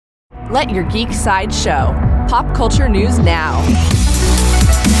Let your geek side show. Pop culture news now.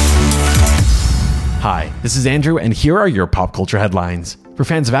 Hi, this is Andrew, and here are your pop culture headlines. For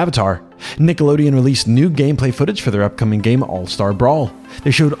fans of Avatar, Nickelodeon released new gameplay footage for their upcoming game All-Star Brawl.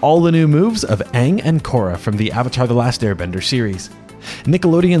 They showed all the new moves of Aang and Korra from the Avatar The Last Airbender series.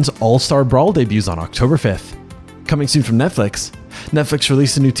 Nickelodeon's All-Star Brawl debuts on October 5th. Coming soon from Netflix, Netflix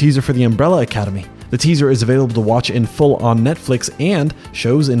released a new teaser for The Umbrella Academy. The teaser is available to watch in full on Netflix and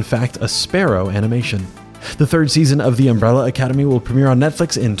shows, in fact, a Sparrow animation. The third season of The Umbrella Academy will premiere on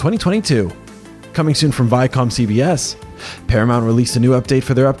Netflix in 2022. Coming soon from Viacom CBS, Paramount released a new update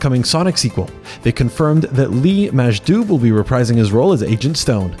for their upcoming Sonic sequel. They confirmed that Lee Majdoub will be reprising his role as Agent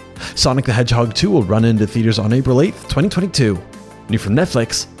Stone. Sonic the Hedgehog 2 will run into theaters on April 8th, 2022. New from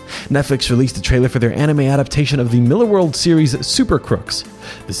Netflix, Netflix released a trailer for their anime adaptation of the Millarworld series Super Crooks.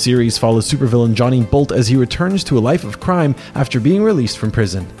 The series follows supervillain Johnny Bolt as he returns to a life of crime after being released from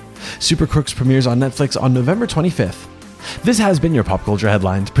prison. Super Crooks premieres on Netflix on November 25th. This has been your Pop Culture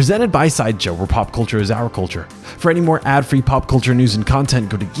Headlines, presented by Sideshow, where pop culture is our culture. For any more ad-free pop culture news and content,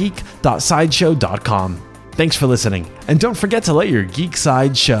 go to geek.sideshow.com. Thanks for listening, and don't forget to let your geek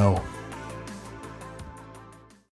side show.